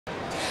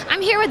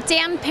I'm here with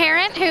Dan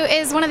Parent, who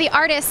is one of the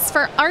artists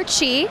for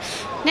Archie.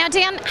 Now,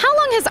 Dan, how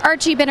long has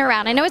Archie been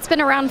around? I know it's been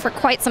around for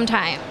quite some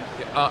time.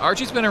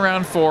 Archie's been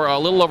around for a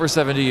little over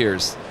 70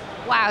 years.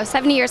 Wow,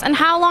 70 years. And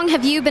how long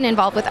have you been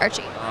involved with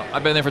Archie?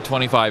 I've been there for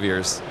 25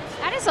 years.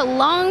 That is a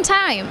long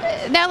time.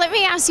 Now, let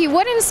me ask you,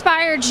 what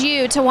inspired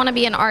you to want to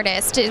be an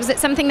artist? Is it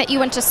something that you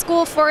went to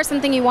school for,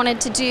 something you wanted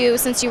to do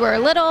since you were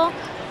little?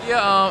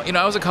 Yeah,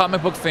 I was a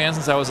comic book fan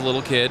since I was a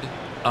little kid.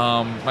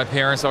 My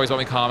parents always bought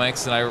me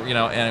comics, and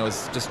I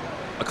was just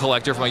a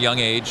collector from a young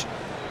age,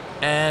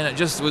 and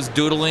just was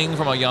doodling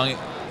from a young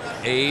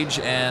age,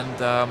 and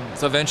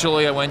so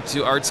eventually I went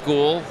to art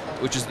school,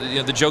 which is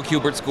the Joe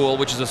Kubert School,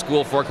 which is a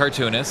school for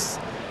cartoonists,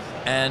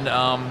 and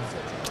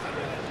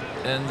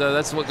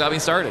that's what got me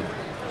started.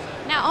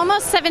 Now,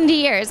 almost 70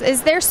 years.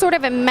 Is there sort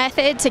of a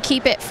method to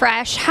keep it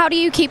fresh? How do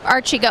you keep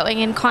Archie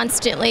going and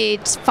constantly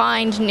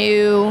find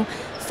new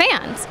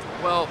fans?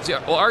 Well,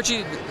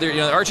 Archie,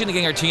 Archie and the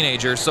gang are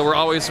teenagers, so we're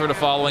always sort of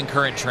following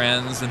current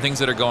trends and things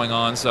that are going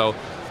on. So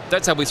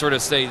that's how we sort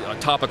of stay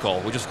topical.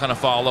 We just kind of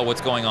follow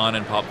what's going on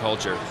in pop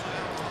culture.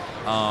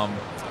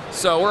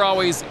 So we're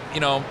always,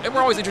 and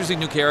we're always introducing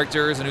new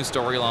characters and new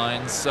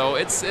storylines. So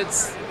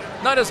it's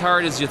not as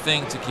hard as you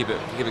think to keep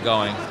it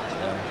going.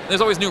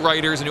 There's always new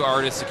writers and new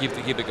artists to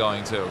keep it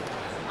going too.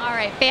 All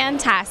right,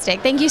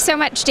 fantastic. Thank you so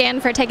much, Dan,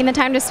 for taking the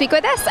time to speak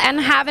with us, and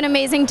have an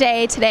amazing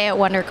day today at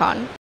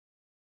Wondercon.